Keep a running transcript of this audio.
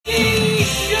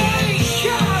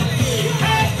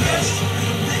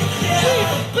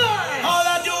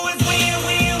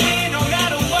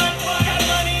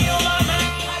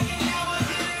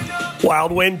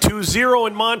Wild win 2-0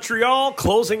 in Montreal,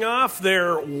 closing off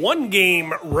their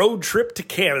one-game road trip to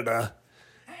Canada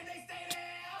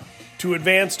to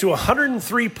advance to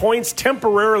 103 points,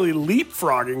 temporarily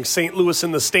leapfrogging St. Louis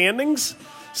in the standings.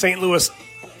 St. Louis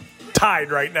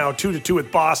tied right now 2-2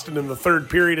 with Boston in the third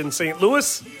period in St.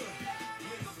 Louis.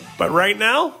 But right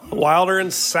now, the Wild are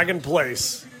in second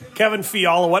place. Kevin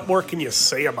Fiala, what more can you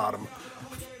say about him?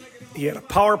 He had a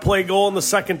power play goal in the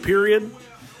second period,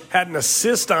 had an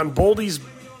assist on Boldy's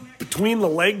between the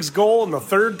legs goal in the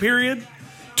third period,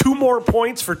 2 more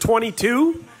points for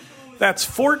 22. That's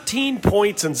 14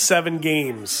 points in 7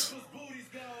 games.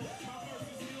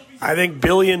 I think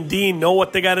Billy and Dean know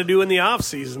what they got to do in the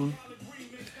offseason.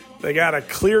 They got to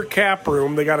clear cap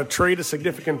room. They got to trade a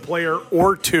significant player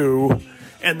or two,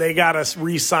 and they got to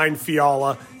re-sign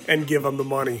Fiala and give him the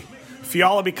money.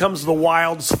 Fiala becomes the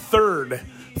Wild's third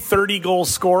 30-goal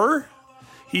scorer.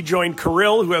 He joined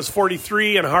Kirill, who has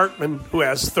 43, and Hartman, who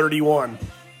has 31.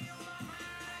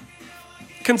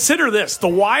 Consider this. The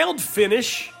Wild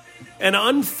finish an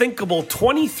unthinkable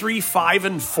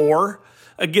 23-5-4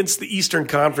 against the Eastern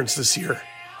Conference this year.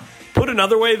 Put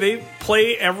another way, they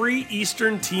play every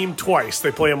Eastern team twice.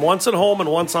 They play them once at home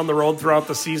and once on the road throughout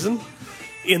the season.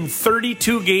 In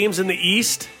 32 games in the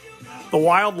East, the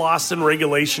Wild lost in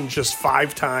regulation just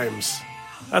 5 times.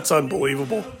 That's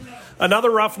unbelievable.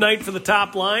 Another rough night for the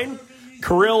top line.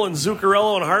 Kirill and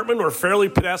Zuccarello and Hartman were fairly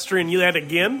pedestrian yet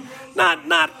again.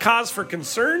 Not cause for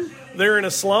concern. They're in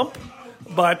a slump.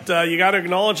 But you got to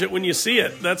acknowledge it when you see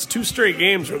it. That's 2 straight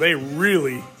games where they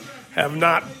really have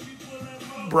not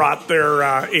brought their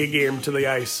A game to the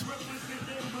ice.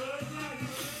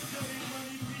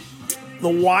 The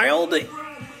Wild,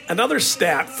 another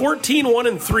stat,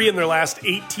 14-1-3 in their last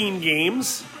 18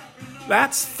 games.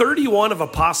 That's 31 of a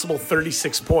possible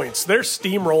 36 points. They're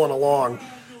steamrolling along.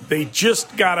 They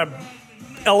just got to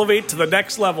elevate to the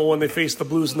next level when they face the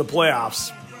Blues in the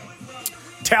playoffs.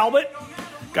 Talbot,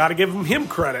 got to give him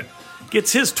credit.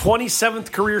 Gets his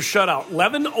 27th career shutout.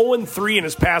 11-0-3 in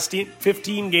his past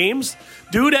 15 games.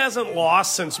 Dude hasn't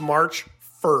lost since March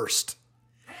 1st.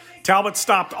 Talbot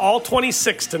stopped all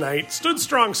 26 tonight. Stood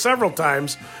strong several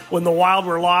times when the Wild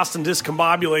were lost and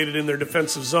discombobulated in their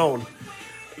defensive zone.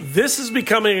 This is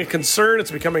becoming a concern. It's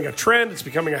becoming a trend. It's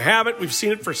becoming a habit. We've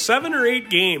seen it for 7 or 8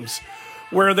 games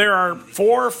where there are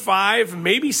 4, 5,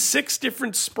 maybe 6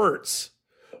 different spurts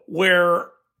where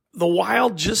the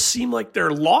Wild just seem like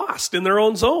they're lost in their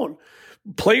own zone.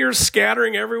 Players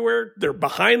scattering everywhere. They're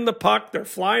behind the puck. They're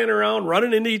flying around,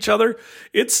 running into each other.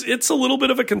 It's a little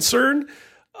bit of a concern.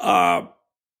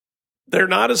 They're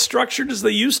not as structured as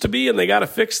they used to be, and they got to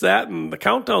fix that. And the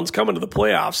countdown's coming to the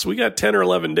playoffs. We got 10 or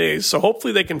 11 days, so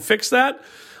hopefully they can fix that.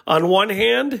 On one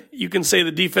hand, you can say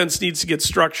the defense needs to get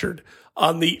structured.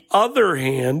 On the other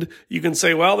hand, you can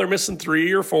say, well, they're missing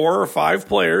 3 or 4 or 5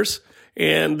 players.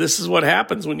 And this is what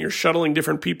happens when you're shuttling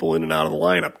different people in and out of the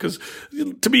lineup. Because,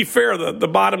 to be fair, the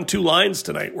bottom 2 lines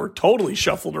tonight were totally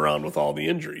shuffled around with all the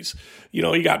injuries. You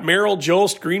know, you got Merrill,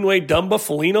 Jost, Greenway, Dumba,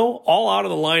 Foligno, all out of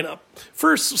the lineup.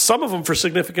 For some of them for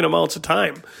significant amounts of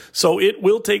time. So it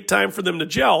will take time for them to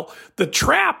gel. The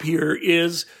trap here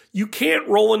is you can't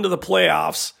roll into the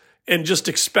playoffs and just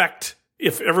expect,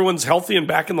 if everyone's healthy and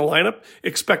back in the lineup,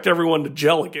 expect everyone to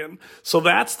gel again. So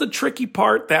that's the tricky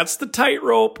part. That's the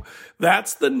tightrope.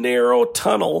 That's the narrow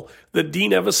tunnel that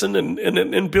Dean Evason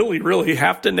and Billy really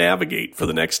have to navigate for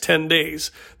the next 10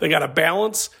 days. They got to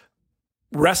balance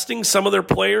resting some of their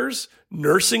players,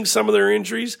 nursing some of their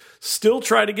injuries, still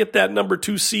try to get that number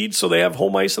 2 seed so they have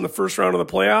home ice in the first round of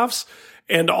the playoffs,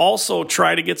 and also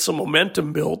try to get some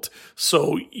momentum built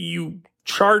so you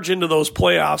charge into those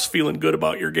playoffs feeling good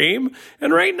about your game.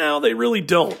 And right now, they really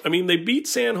don't. I mean, they beat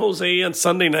San Jose on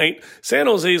Sunday night. San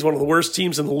Jose is one of the worst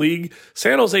teams in the league.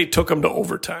 San Jose took them to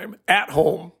overtime at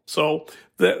home. So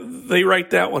they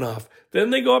write that one off. Then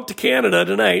they go up to Canada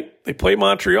tonight. They play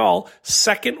Montreal,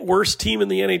 second worst team in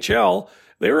the NHL.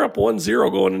 They were up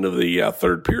 1-0 going into the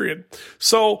third period.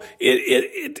 So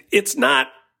it's not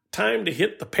time to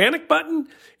hit the panic button.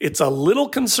 It's a little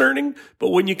concerning, but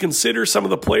when you consider some of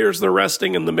the players they're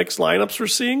resting and the mixed lineups we're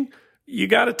seeing, you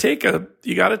got to take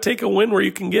a win where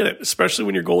you can get it, especially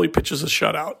when your goalie pitches a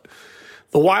shutout.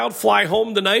 The Wild fly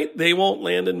home tonight. They won't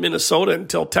land in Minnesota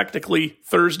until technically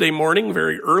Thursday morning,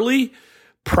 very early.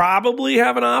 Probably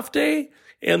have an off day,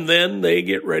 and then they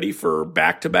get ready for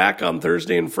back-to-back on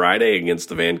Thursday and Friday against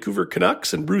the Vancouver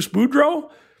Canucks and Bruce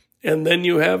Boudreau, and then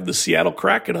you have the Seattle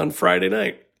Kraken on Friday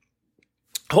night.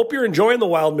 Hope you're enjoying the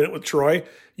Wild Minute with Troy.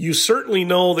 You certainly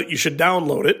know that you should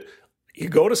download it. You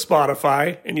go to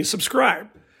Spotify and you subscribe.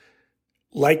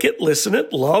 Like it, listen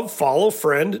it, love, follow,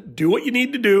 friend, do what you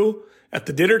need to do, at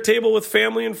the dinner table with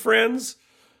family and friends,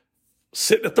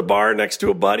 sitting at the bar next to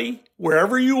a buddy,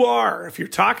 wherever you are, if you're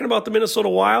talking about the Minnesota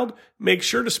Wild, make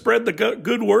sure to spread the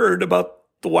good word about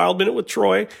the Wild Minute with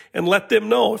Troy and let them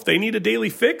know if they need a daily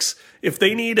fix, if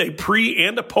they need a pre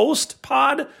and a post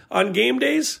pod on game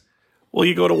days, well,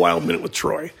 you go to Wild Minute with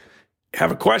Troy.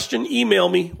 Have a question, email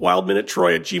me,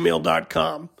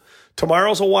 wildminutetroy@gmail.com.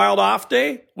 Tomorrow's a Wild off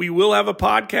day. We will have a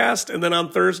podcast, and then on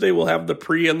Thursday we'll have the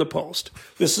pre and the post.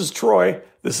 This is Troy.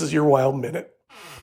 This is your Wild Minute.